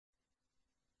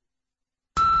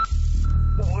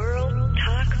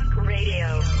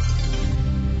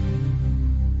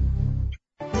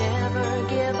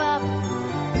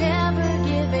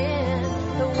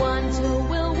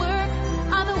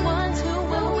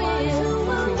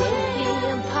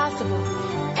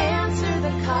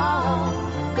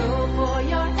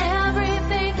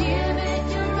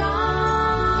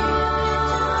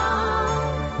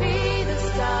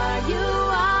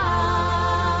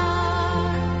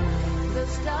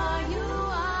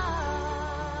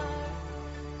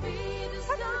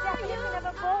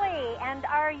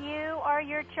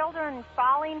your children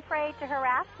falling prey to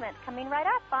harassment. Coming right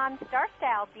up on Star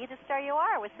Style, Be the Star You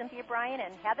Are with Cynthia Bryan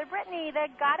and Heather Brittany, the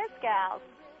Goddess Gals.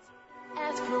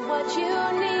 Ask for what you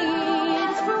need.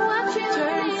 Ask for what you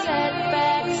turn need.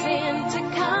 Setbacks into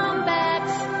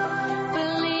comebacks.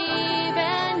 Believe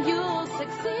and you'll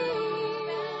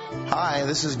succeed. Hi,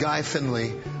 this is Guy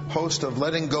Finley, host of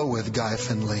Letting Go with Guy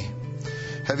Finley.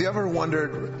 Have you ever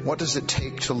wondered what does it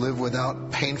take to live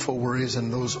without painful worries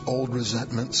and those old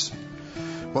resentments?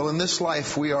 Well, in this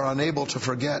life, we are unable to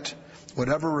forget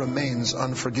whatever remains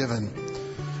unforgiven.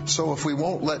 So if we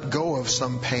won't let go of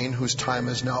some pain whose time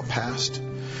is now past,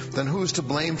 then who's to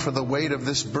blame for the weight of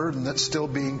this burden that's still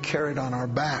being carried on our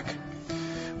back?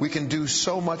 We can do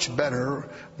so much better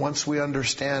once we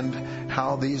understand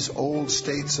how these old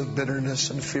states of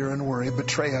bitterness and fear and worry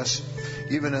betray us,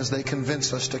 even as they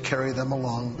convince us to carry them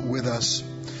along with us.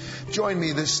 Join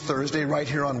me this Thursday right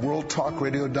here on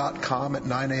WorldTalkRadio.com at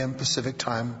 9 a.m. Pacific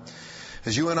Time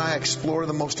as you and I explore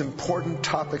the most important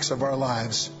topics of our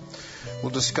lives.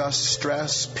 We'll discuss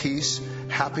stress, peace,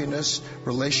 happiness,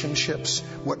 relationships,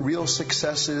 what real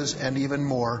success is, and even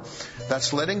more.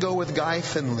 That's Letting Go with Guy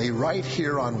Finley right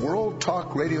here on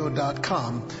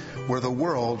WorldTalkRadio.com, where the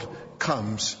world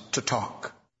comes to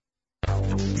talk.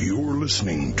 You're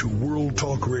listening to World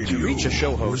Talk Radio. To reach a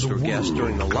show host or guest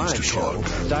during the live show,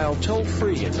 dial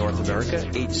toll-free in North America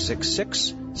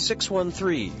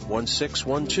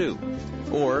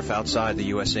 866-613-1612. Or if outside the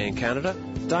USA and Canada,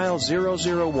 dial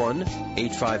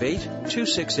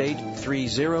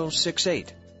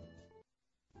 001-858-268-3068.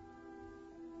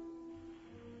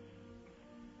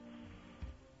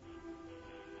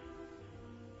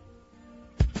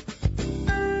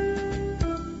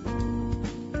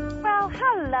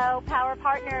 Hello, Power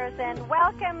Partners, and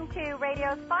welcome to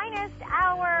radio's finest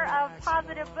hour of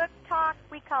positive book talk.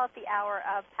 We call it the Hour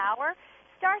of Power.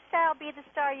 Star Style, Be the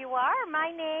Star You Are. My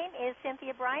name is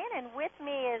Cynthia Bryan, and with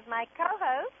me is my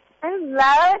co-host.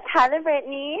 Hello, it's Heather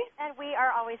Brittany. And we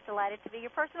are always delighted to be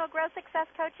your personal growth success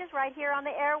coaches right here on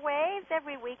the airwaves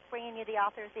every week, bringing you the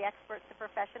authors, the experts, the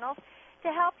professionals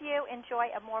to help you enjoy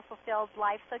a more fulfilled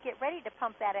life. So get ready to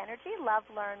pump that energy, love,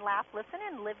 learn, laugh, listen,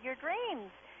 and live your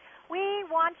dreams. We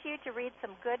want you to read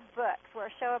some good books.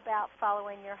 We're a show about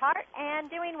following your heart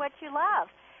and doing what you love.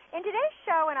 In today's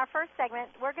show, in our first segment,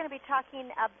 we're going to be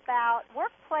talking about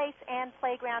workplace and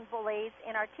playground bullies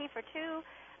in our Tea for Two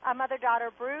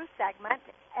Mother-Daughter Brew segment.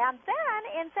 And then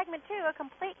in segment 2, a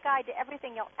complete guide to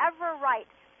everything you'll ever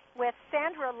write with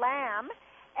Sandra Lamb.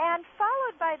 And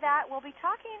followed by that, we'll be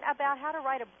talking about how to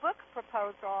write a book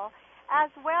proposal, as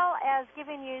well as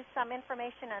giving you some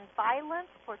information on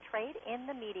violence portrayed in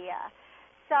the media.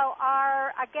 So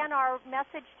our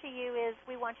message to you is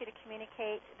we want you to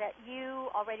communicate that you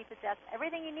already possess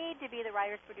everything you need to be the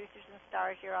writers, producers, and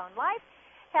stars of your own life.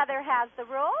 Heather has the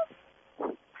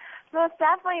rules. Most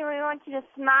definitely, we want you to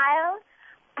smile,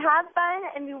 have fun,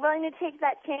 and be willing to take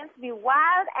that chance to be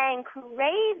wild and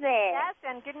crazy. Yes,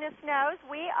 and goodness knows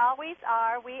we always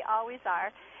are. We always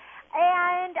are.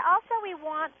 And also we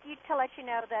want you to let you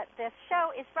know that this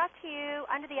show is brought to you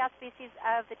under the auspices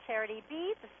of the charity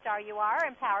Be the Star You Are,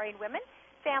 empowering women,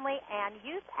 family, and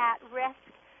youth at risk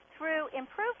through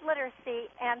improved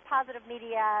literacy and positive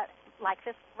media like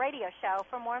this radio show.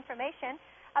 For more information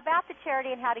about the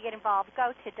charity and how to get involved,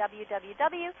 go to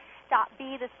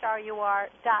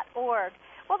www.bethestaryouare.org.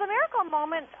 Well, the miracle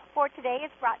moment for today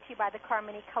is brought to you by the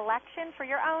Carmony Collection. For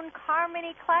your own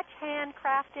Carmony clutch,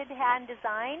 handcrafted,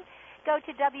 hand-designed, go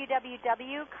to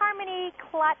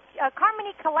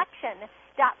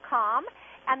www.carmonycollection.com,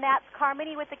 and that's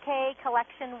Carmony with a K,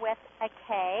 collection with a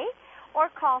K, or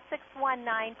call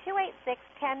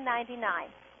 619-286-1099.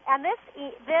 And this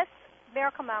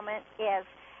miracle moment is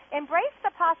embrace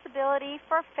the possibility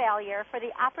for failure for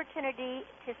the opportunity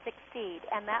to succeed,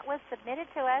 and that was submitted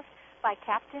to us by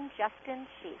Captain Justin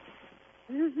Sheets.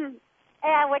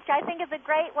 Which I think is a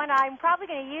great one. I'm probably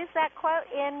going to use that quote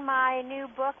in my new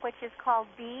book, which is called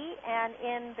Be, and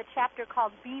in the chapter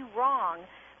called Be Wrong,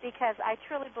 because I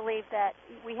truly believe that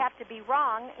we have to be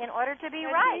wrong in order to be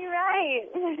right. Be right.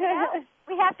 Yeah.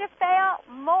 We have to fail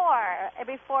more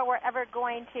before we're ever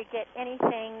going to get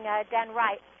anything done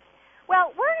right.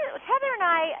 Well, Heather and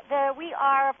I, we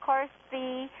are, of course,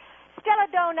 the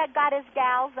Stelladonna Goddess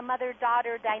Gals, the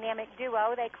mother-daughter dynamic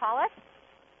duo, they call us.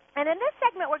 And in this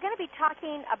segment, we're going to be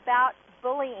talking about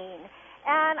bullying.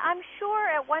 And I'm sure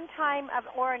at one time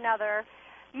or another,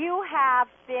 you have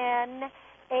been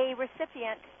a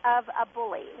recipient of a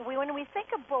bully. When we think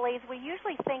of bullies, we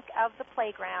usually think of the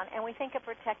playground, and we think of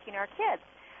protecting our kids.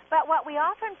 But what we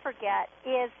often forget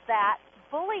is that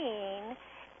bullying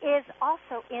is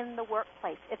also in the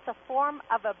workplace. It's a form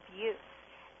of abuse.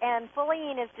 And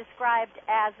bullying is described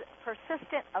as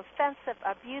persistent, offensive,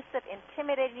 abusive,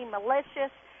 intimidating, malicious,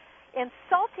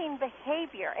 insulting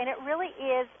behavior. And it really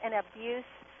is an abuse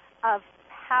of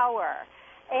power.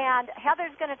 And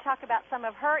Heather's going to talk about some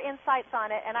of her insights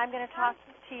on it, and I'm going to talk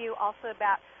to you also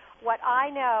about what I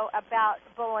know about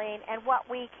bullying and what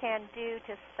we can do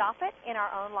to stop it in our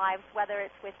own lives, whether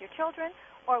it's with your children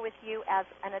or with you as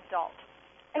an adult.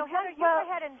 So, Heather, you go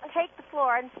ahead and take the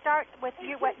floor and start with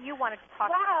what you wanted to talk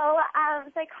about. Well,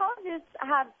 psychologists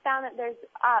have found that there's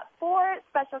 4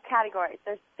 special categories.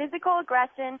 There's physical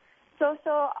aggression,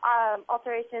 social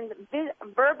alterations,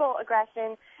 verbal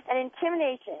aggression, and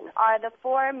intimidation are the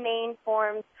 4 main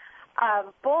forms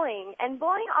of bullying. And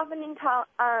bullying often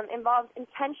involves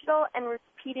intentional and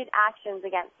repeated actions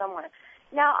against someone.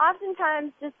 Now,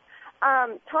 oftentimes, just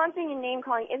taunting and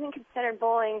name-calling isn't considered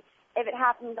bullying if it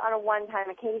happens on a one-time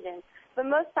occasion. But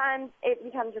most times, it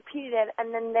becomes repetitive,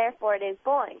 and then, therefore, it is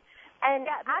bullying. And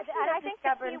I think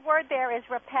the key word there is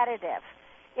repetitive.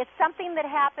 It's something that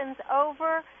happens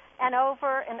over and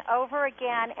over and over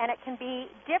again, and it can be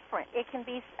different. It can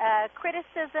be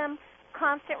criticism,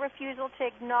 constant refusal to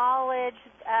acknowledge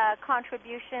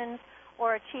contributions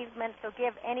or achievements or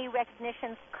give any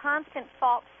recognitions, constant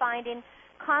fault-finding,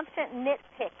 constant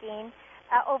nitpicking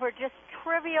over just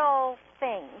trivial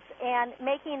things, and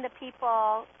making the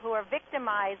people who are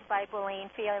victimized by bullying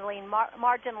feeling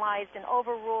marginalized and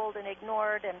overruled and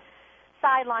ignored and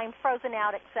sidelined, frozen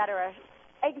out, etc.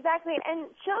 Exactly, and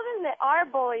children that are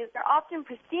bullies are often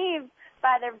perceived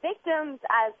by their victims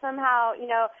as somehow,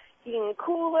 being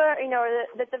cooler, or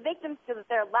that the victims feel that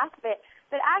they're less of it.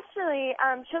 But actually,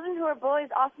 children who are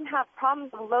bullies often have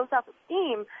problems with low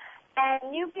self-esteem,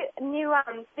 and new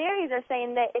theories are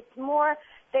saying that it's more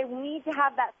they need to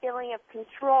have that feeling of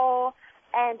control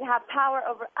and to have power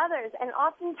over others, and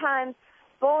oftentimes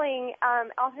bullying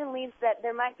often leads that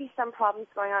there might be some problems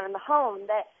going on in the home,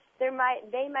 that they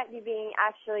might be being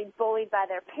actually bullied by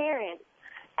their parents,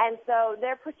 and so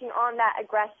they're pushing on that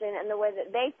aggression, and the way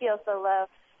that they feel so low,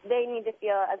 they need to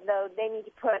feel as though they need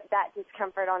to put that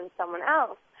discomfort on someone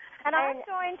else. And I'm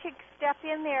going to step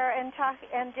in there and talk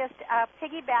and just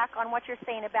piggyback on what you're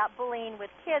saying about bullying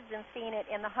with kids and seeing it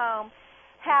in the home.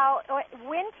 How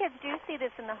when kids do see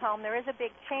this in the home, there is a big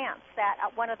chance that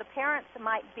one of the parents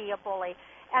might be a bully.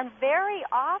 And very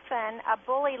often, a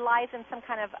bully lies in some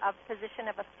kind of a position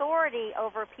of authority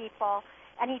over people,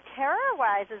 and he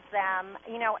terrorizes them,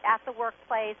 at the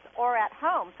workplace or at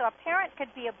home. So a parent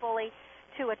could be a bully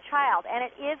to a child, and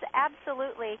it is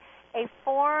absolutely a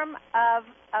form of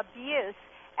abuse.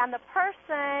 And the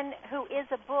person who is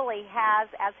a bully has,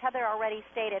 as Heather already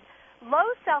stated, low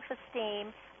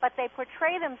self-esteem, but they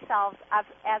portray themselves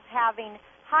as having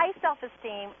high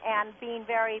self-esteem and being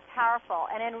very powerful.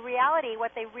 And in reality,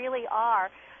 what they really are,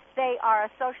 they are a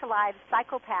socialized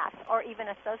psychopath or even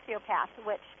a sociopath,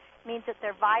 which means that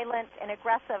they're violent and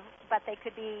aggressive, but they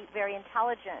could be very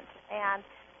intelligent. And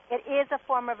it is a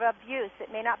form of abuse.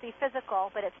 It may not be physical,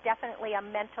 but it's definitely a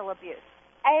mental abuse.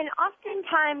 And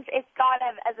oftentimes it's thought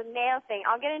of as a male thing.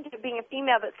 I'll get into it being a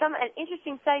female, but an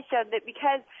interesting study showed that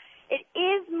because it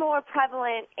is more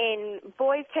prevalent in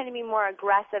boys tend to be more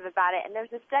aggressive about it. And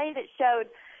there's a study that showed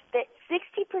that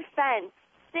 60%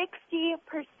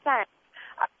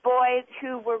 of boys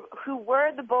who were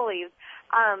the bullies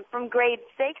from grade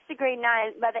 6 to grade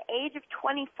 9, by the age of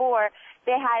 24,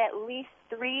 they had at least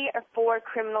 3 or 4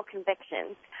 criminal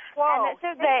convictions. Whoa, and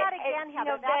say that again,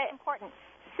 Heather, that's important.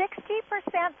 60%,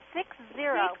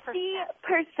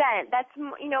 60%. That's,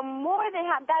 more than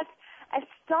half. That's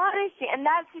astonishing, and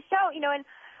that's to show, and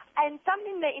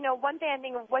something that, one thing I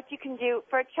think of what you can do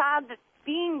for a child that's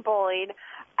being bullied,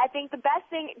 I think the best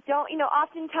thing,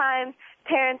 oftentimes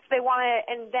parents, they want to,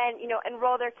 and then,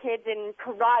 enroll their kids in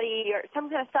karate or some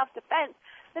kind of self-defense,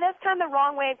 but that's kind of the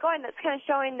wrong way of going. That's kind of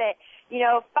showing that,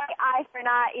 fight eye for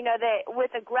an eye, that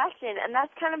with aggression, and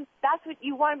that's what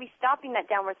you want to be stopping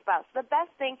that downward spiral. So the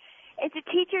best thing is to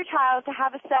teach your child to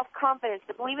have a self-confidence,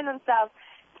 to believe in themselves,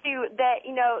 that,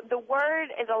 the word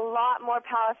is a lot more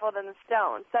powerful than the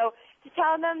stone. So to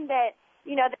tell them that,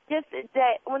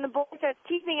 that when the bully starts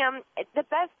teasing them, the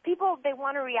best people, they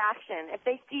want a reaction. If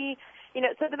they see,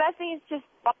 so the best thing is just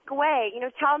walk away.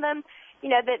 Tell them,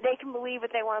 that they can believe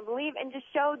what they want to believe, and just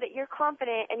show that you're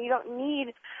confident and you don't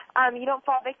need, you don't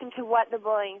fall victim to what the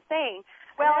bullying is saying.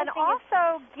 Well, and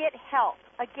also get help.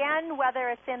 Again, whether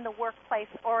it's in the workplace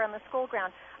or in the school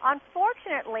ground.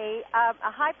 Unfortunately, a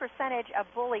high percentage of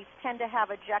bullies tend to have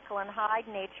a Jekyll and Hyde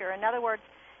nature. In other words,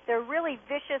 they're really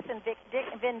vicious and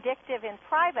vindictive in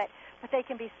private, but they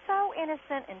can be so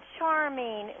innocent and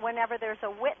charming whenever there's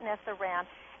a witness around.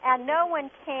 And no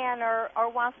one can or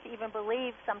wants to even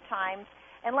believe sometimes,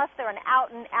 unless they're an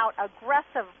out-and-out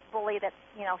aggressive bully that's,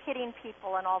 hitting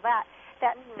people and all that,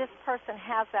 that this person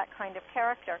has that kind of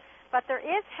character. But there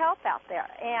is help out there,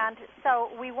 and so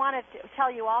we wanted to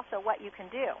tell you also what you can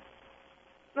do.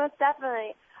 Most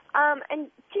definitely. And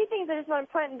two things I just want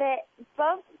to point out, that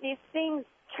both these things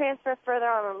transfer further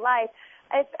on in life.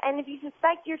 If you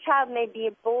suspect your child may be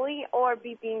a bully or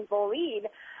be being bullied,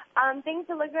 things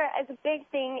to look at as a big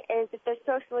thing is if they're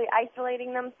socially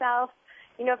isolating themselves,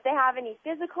 if they have any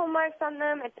physical marks on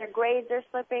them, if their grades are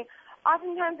slipping.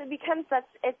 Oftentimes it becomes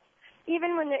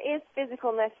even when there is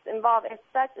physicalness involved, it's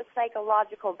such a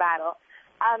psychological battle,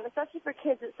 especially for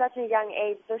kids at such a young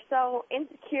age. They're so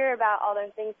insecure about all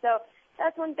their things. So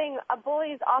that's one thing. A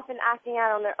bully is often acting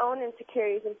out on their own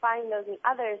insecurities and finding those in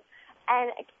others.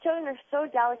 And children are so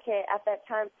delicate at that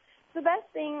time. The best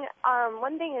thing,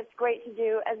 one thing that's great to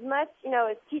do, as much,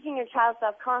 as teaching your child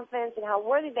self-confidence and how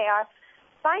worthy they are,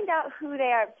 find out who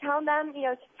they are. Tell them,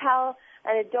 to tell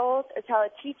an adult or tell a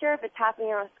teacher if it's happening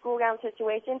in a school gown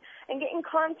situation, and get in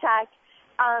contact,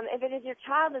 if it is your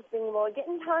child that's being bullied, get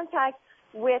in contact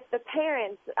with the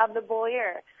parents of the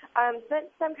bullier.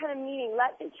 Set some kind of meeting.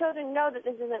 Let the children know that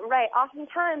this isn't right.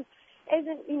 Oftentimes,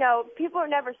 people are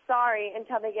never sorry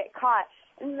until they get caught.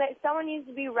 And that someone needs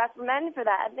to be reprimanded for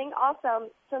that. I think also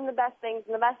some of the best things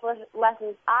and the best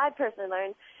lessons I personally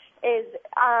learned is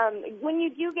when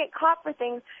you do get caught for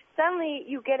things, suddenly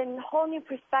you get a whole new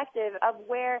perspective of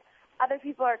where other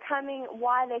people are coming,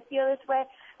 why they feel this way.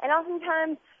 And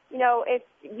oftentimes, if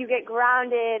you get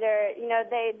grounded or,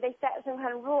 they set some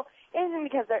kind of rule, it isn't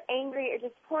because they're angry or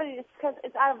disappointed. It's because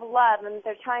it's out of love and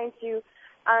they're trying to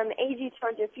aid you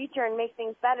towards your future and make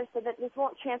things better so that this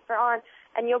won't transfer on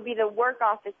and you'll be the work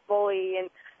office bully and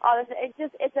all this.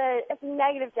 It's a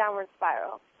negative downward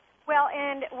spiral. Well,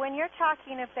 and when you're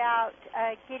talking about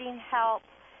getting help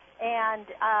and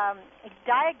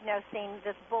diagnosing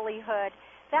this bullyhood,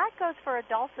 that goes for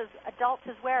adults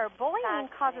as well. Bullying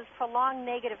causes prolonged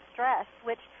negative stress,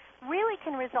 which really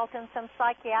can result in some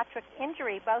psychiatric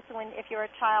injury, both if you're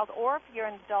a child or if you're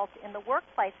an adult in the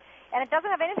workplace. And it doesn't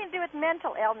have anything to do with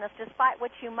mental illness, despite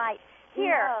what you might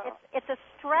hear. No. It's a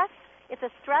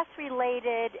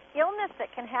stress-related illness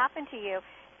that can happen to you.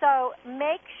 So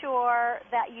make sure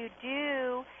that you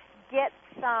do get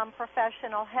some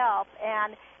professional help.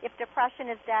 And if depression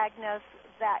is diagnosed,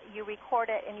 that you record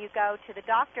it and you go to the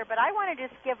doctor. But I want to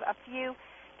just give a few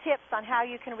tips on how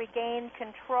you can regain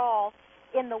control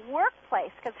in the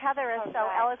workplace, because Heather has so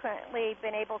eloquently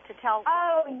been able to tell.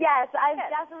 Oh, yes. I've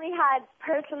definitely had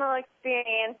personal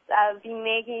experience of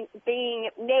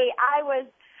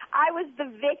I was the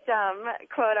victim,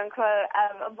 quote unquote,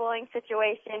 of a bullying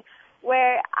situation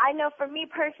where I know for me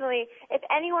personally, if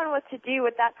anyone was to do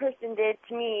what that person did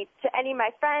to me, to any of my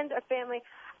friends or family,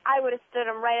 I would have stood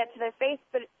them right up to their face.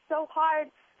 But it's so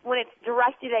hard when it's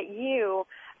directed at you.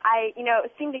 I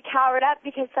seem to cower it up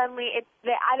because suddenly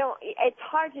it's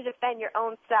hard to defend your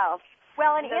own self.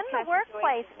 Well, and in the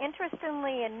workplace,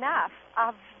 interestingly enough,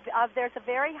 there's a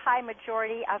very high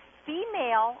majority of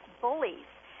female bullies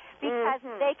because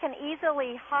they can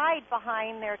easily hide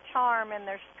behind their charm and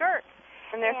their skirts.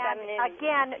 And their femininity.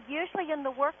 Again, usually in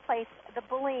the workplace, the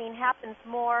bullying happens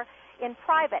more in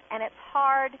private, and it's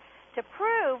hard to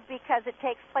prove because it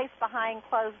takes place behind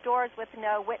closed doors with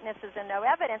no witnesses and no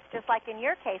evidence, just like in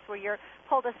your case where you're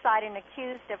pulled aside and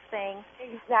accused of things.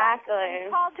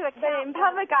 Exactly. Called to account. But in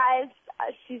public eyes,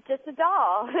 she's just a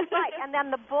doll. Right, and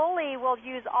then the bully will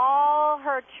use all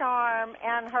her charm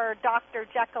and her Dr.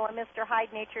 Jekyll and Mr.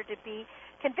 Hyde nature to be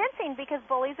convincing because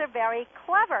bullies are very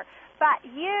clever. But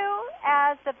you,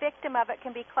 as the victim of it,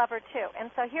 can be clever too. And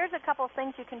so here's a couple of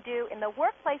things you can do in the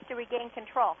workplace to regain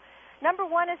control. Number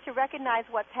one is to recognize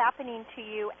what's happening to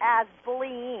you as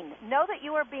bullying. Know that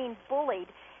you are being bullied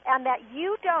and that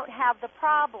you don't have the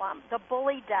problem, the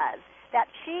bully does, that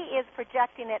she is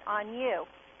projecting it on you.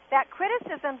 That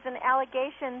criticisms and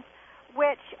allegations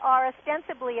which are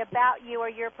ostensibly about you or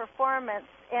your performance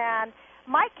and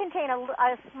might contain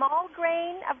a small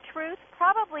grain of truth,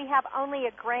 probably have only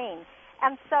a grain.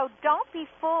 And so don't be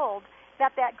fooled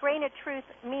that grain of truth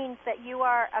means that you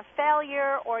are a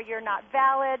failure or you're not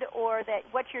valid or that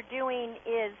what you're doing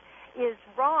is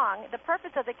wrong. The purpose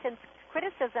of the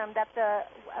criticism that the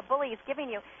bully is giving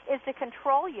you is to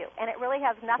control you, and it really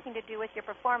has nothing to do with your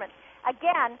performance.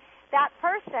 Again, that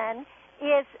person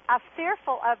is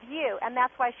fearful of you, and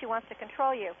that's why she wants to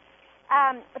control you.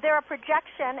 There are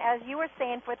projection, as you were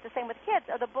saying, the same with kids,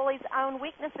 of the bully's own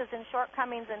weaknesses and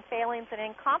shortcomings and failings and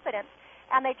incompetence.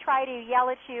 and they try to yell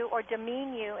at you or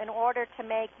demean you in order to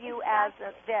make you as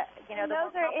the more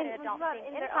confident adult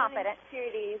seem incompetent.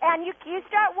 And you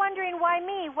start wondering, why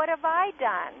me? What have I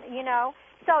done?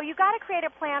 So you got to create a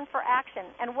plan for action.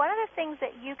 And one of the things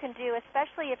that you can do,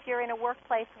 especially if you're in a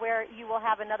workplace where you will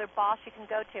have another boss you can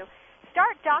go to,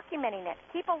 start documenting it.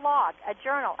 Keep a log, a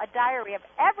journal, a diary of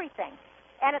everything.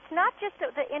 And it's not just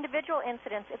the individual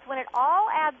incidents. It's when it all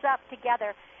adds up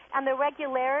together and the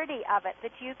regularity of it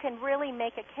that you can really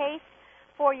make a case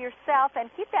for yourself. And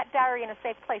keep that diary in a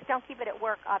safe place. Don't keep it at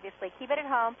work, obviously. Keep it at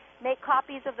home. Make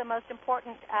copies of the most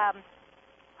important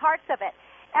parts of it.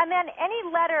 And then any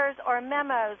letters or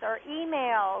memos or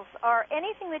emails or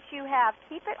anything that you have,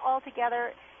 keep it all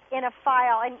together in a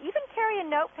file. And even carry a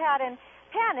notepad and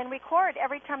pen and record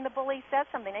every time the bully says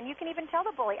something. And you can even tell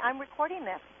the bully, I'm recording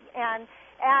this. And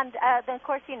then, of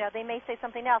course, they may say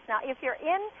something else. Now, if you're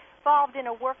involved in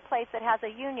a workplace that has a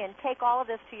union, take all of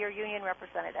this to your union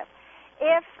representative.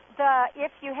 If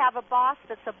you have a boss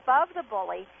that's above the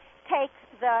bully, take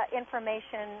the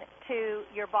information to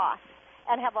your boss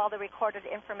and have all the recorded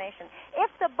information. If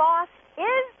the boss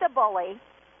is the bully,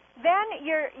 then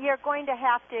you're going to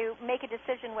have to make a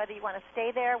decision whether you want to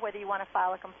stay there, whether you want to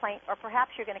file a complaint, or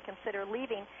perhaps you're going to consider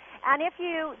leaving. And if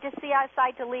you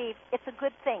decide to leave, it's a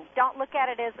good thing. Don't look at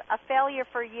it as a failure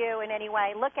for you in any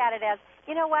way. Look at it as,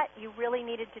 you know what, you really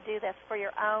needed to do this for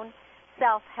your own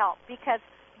self-help. Because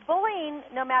bullying,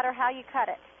 no matter how you cut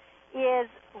it, is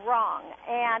wrong.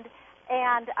 And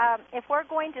if we're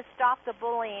going to stop the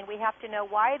bullying, we have to know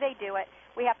why they do it.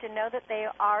 We have to know that they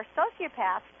are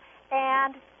sociopaths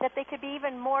and that they could be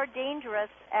even more dangerous,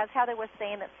 as Heather was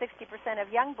saying, that 60%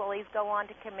 of young bullies go on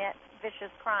to commit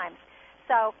vicious crimes.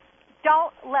 So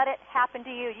don't let it happen to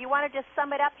you. You want to just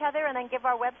sum it up, Heather, and then give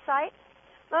our website?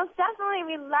 Most definitely.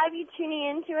 We love you tuning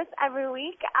in to us every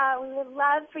week. We would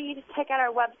love for you to check out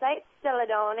our website,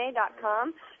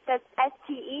 stelladone.com. That's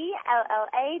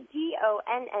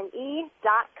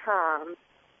STELLADONNE.com.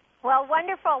 Well,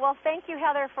 wonderful. Well, thank you,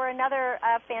 Heather, for another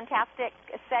fantastic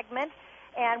segment.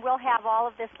 And we'll have all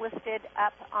of this listed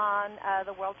up on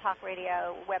the World Talk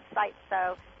Radio website.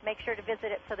 So make sure to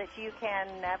visit it so that you can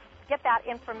get that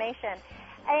information.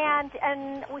 And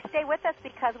we stay with us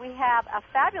because we have a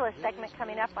fabulous segment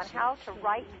coming up on how to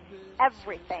write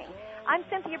everything. I'm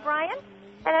Cynthia Bryan.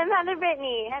 And I'm Heather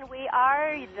Brittany. And we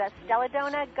are the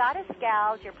Stelladona Goddess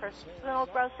Gals, your personal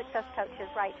growth success coaches,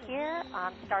 right here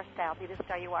on Star Style. Be the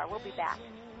star you are. We'll be back.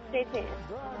 Stay tuned.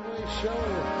 Broadway show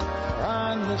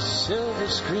on the silver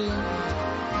screen,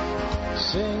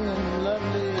 singing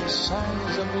lovely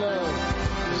songs of love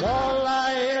is all I